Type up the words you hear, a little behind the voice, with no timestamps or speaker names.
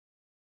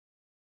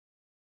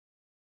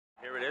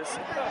Here it is.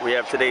 We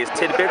have today's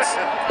tidbits.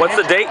 What's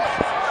the date?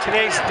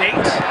 Today's date,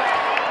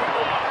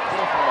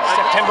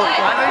 September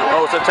 4th.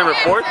 Oh, September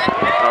 4th?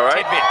 All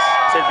right.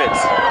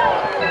 Tidbits. Tidbits.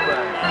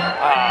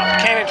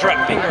 Can't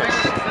interrupt fingers.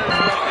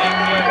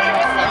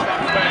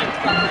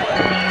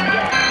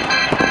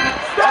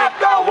 Stop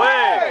the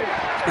way!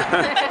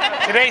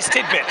 Today's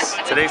tidbits.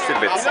 Today's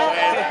tidbits.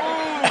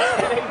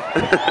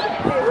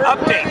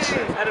 Update.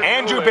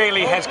 Andrew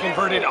Bailey has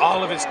converted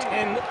all of his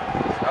 10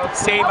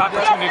 save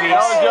opportunities.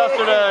 That was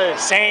yesterday.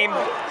 Same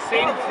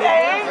thing.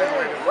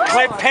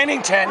 Cliff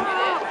Pennington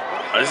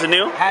Is it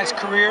new? has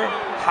career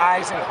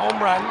highs in home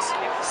runs.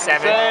 7.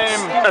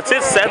 Same. That's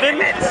it?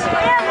 7?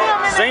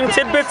 Same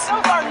tidbits?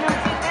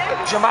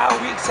 Jamal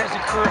Weeks has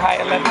a career high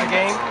 11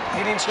 game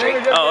hitting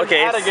streak. Oh, okay.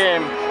 Had a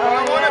game.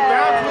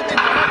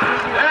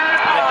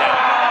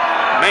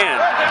 Man,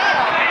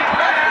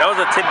 that was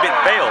a tidbit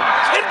fail.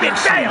 Tidbit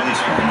fail.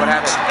 What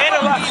happened? And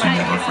a luck.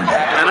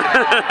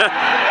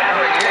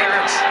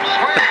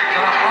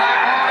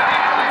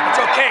 It's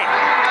okay.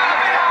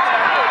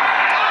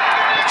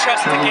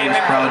 Trust the game. Is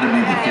proud to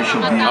be the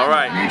official vehicle All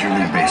right. of Major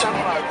League Baseball.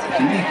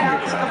 Uniquely proud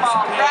of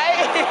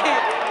Right?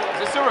 Is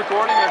this still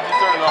recording or did you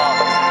turn it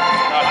off?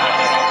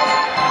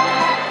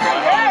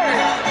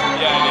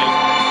 Yeah, it is.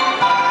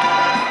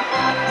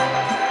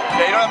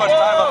 Yeah, you don't have much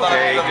time left on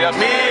it.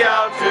 Take me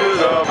out to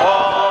the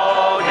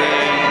ball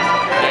game.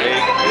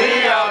 Take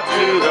me out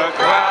to the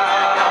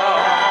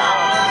crowd.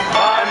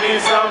 Buy me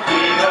some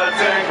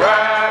peanuts and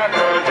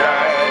Cracker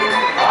Jack.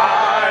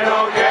 I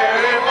don't care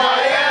if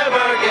I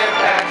ever get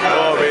back.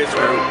 For it's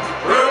root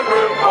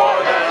for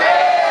the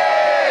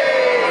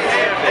A's.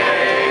 If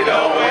they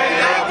don't win,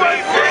 then we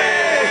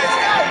win.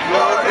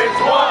 Lord,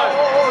 it's 1,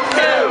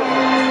 2,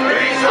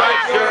 3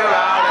 strikes, you're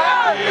out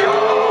at the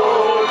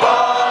old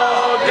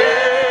ball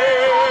game.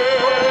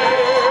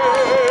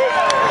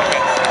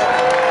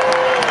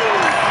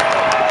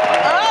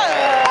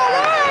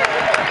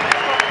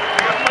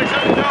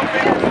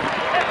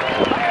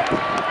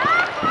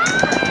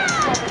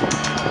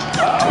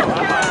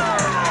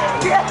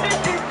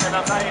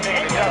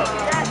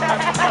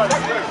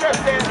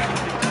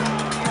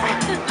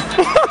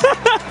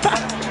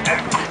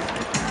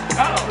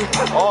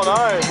 Oh,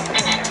 nice.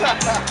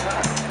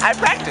 I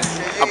practice.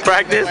 A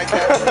practice?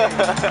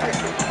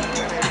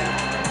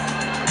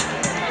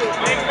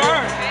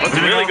 What's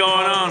really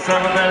going on?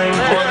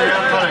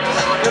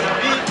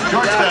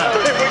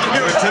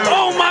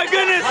 Oh my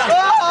goodness!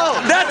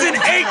 That's an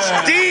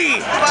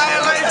HD!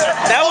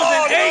 That was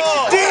an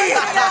HD!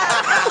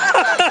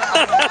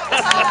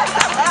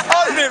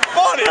 Oh, it's been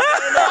funny.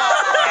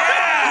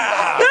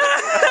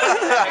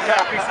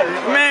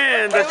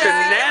 Man, the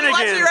shenanigans!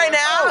 Watch it right now.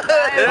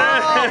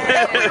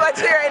 We watch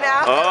it right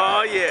now.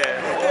 Oh yeah!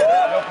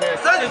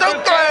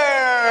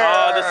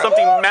 Oh, there's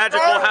something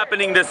magical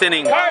happening this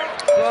inning.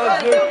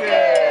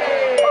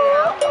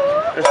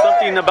 There's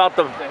something about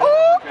the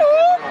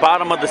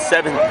bottom of the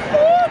 7th.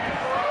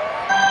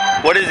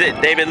 What is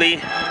it, David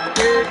Lee?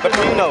 The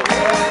Pino.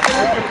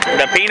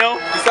 The Pino?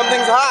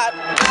 Something's hot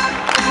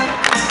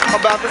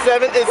about the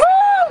 7th is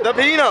the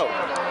Pino.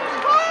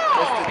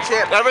 It's the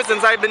chip. Ever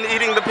since I've been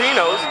eating the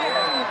Pinos.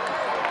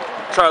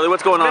 Charlie,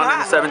 what's going on in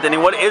the 7th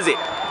inning? What is it?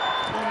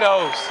 Who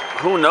knows?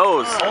 Who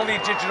knows? Only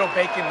Digital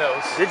Bacon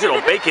knows.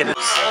 Digital bacon.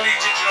 Only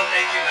Digital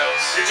Bacon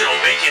knows. Digital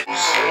bacon.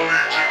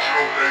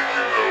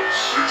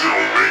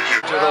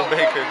 Digital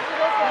bacon.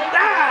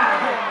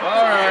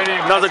 Alrighty.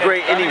 Another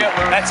great inning.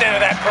 That's the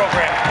end of that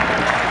program.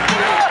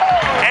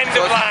 End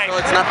of line. So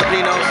it's not the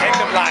Pinos.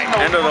 End of line.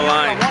 End of the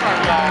line.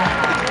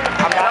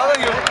 I'm telling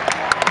you.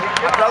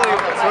 As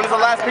soon as the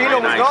last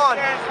Pino was gone,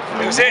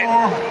 It was it.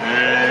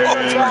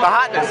 the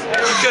hotness.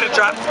 You could have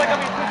dropped.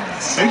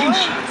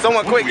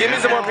 Someone quick, give me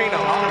some more Pino.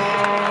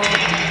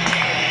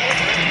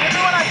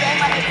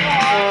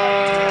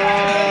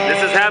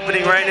 This is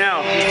happening right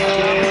now.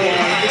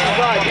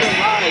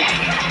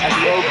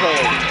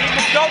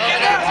 Go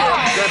get it.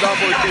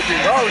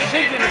 Oh,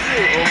 Shin did it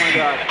too. Oh my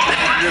god.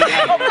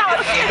 Oh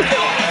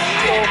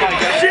my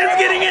god. Shin's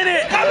getting in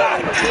it. Come on.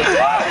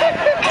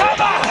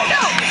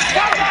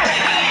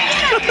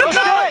 Come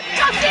on.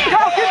 Go,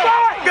 keep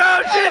going.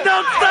 Go, Shin,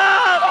 don't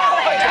stop.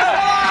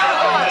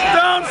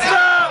 Don't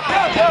stop.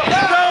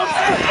 Don't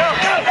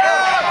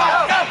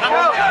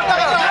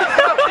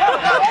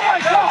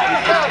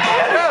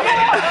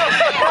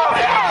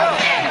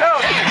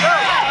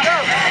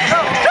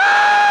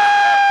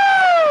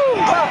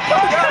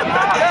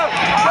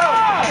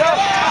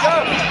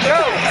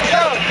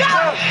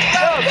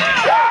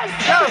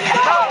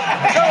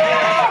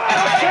Go!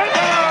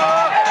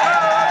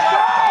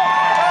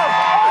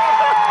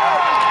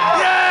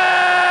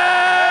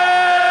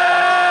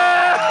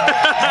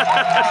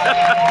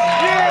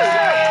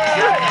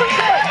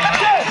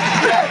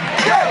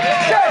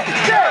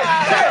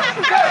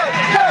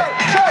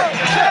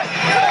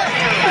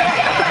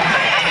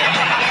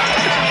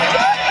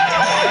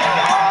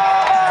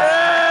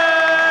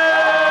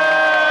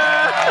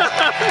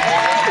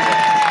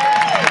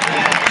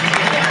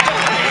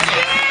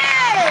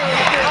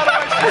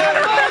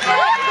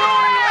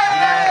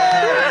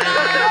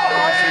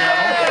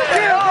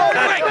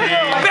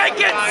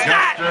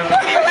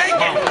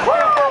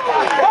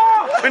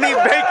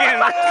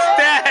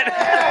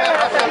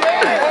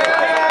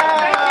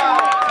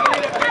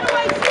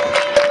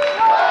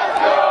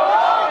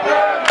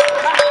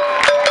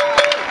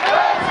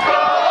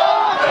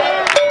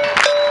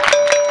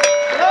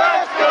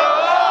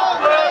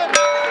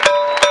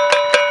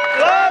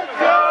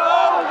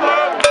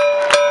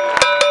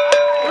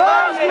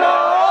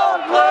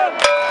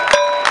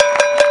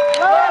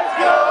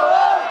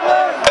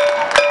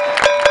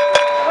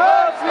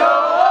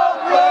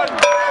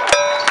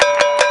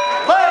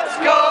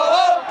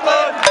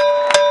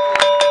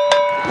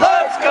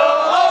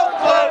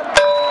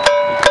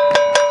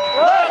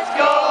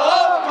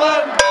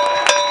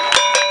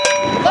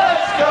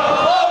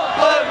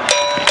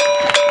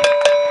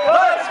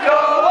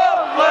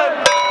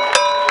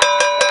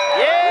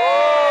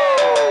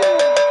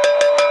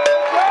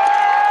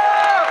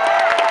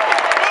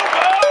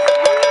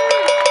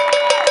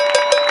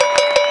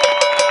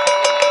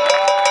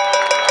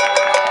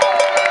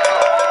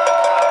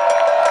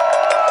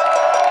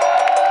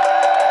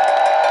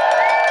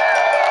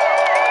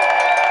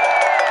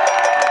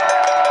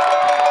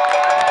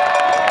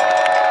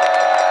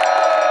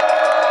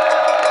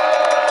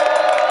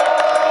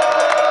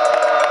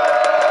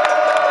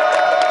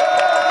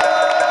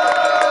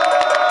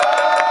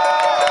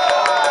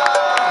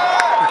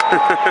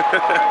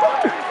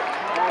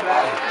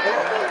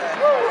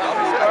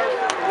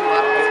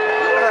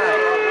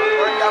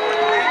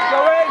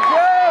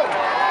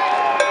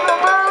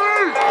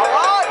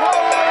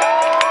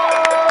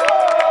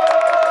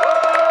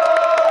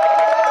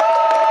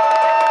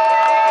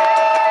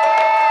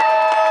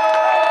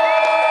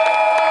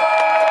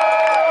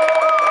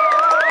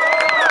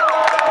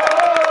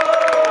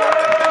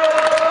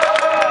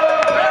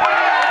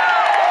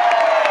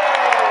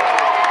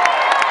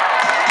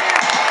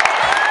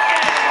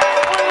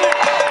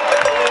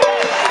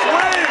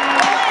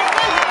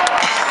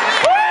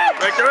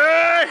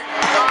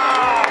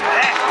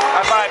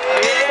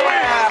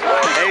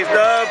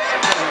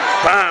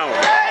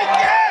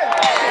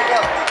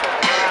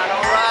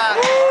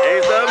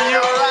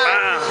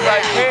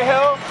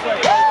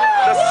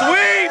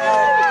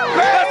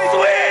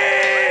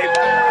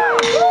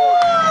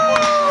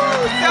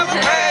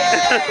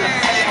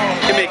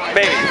 Give me,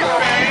 baby.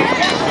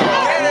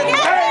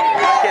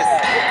 Kiss.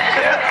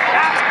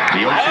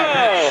 The ocean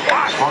pitch.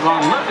 Swung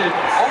on lifted.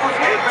 Over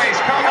third base.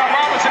 Carl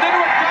Robinson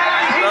into a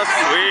dive. The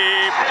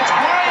sweep. It's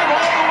Graham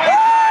all the way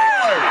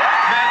forward.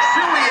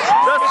 Matsui is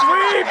The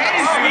sweep.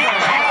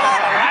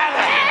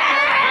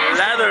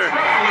 Leather.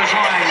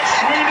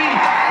 Sweeney,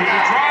 he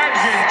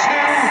drives in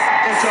two.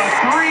 It's a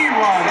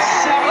 3-run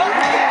seven.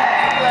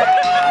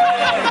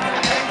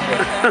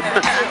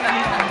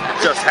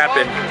 Just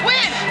happened.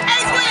 Win!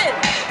 A's win!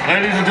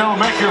 Ladies and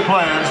gentlemen, make your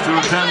plans to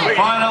attend the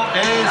final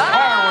A's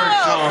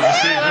fireworks show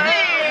this evening.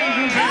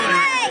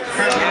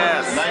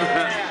 Yes.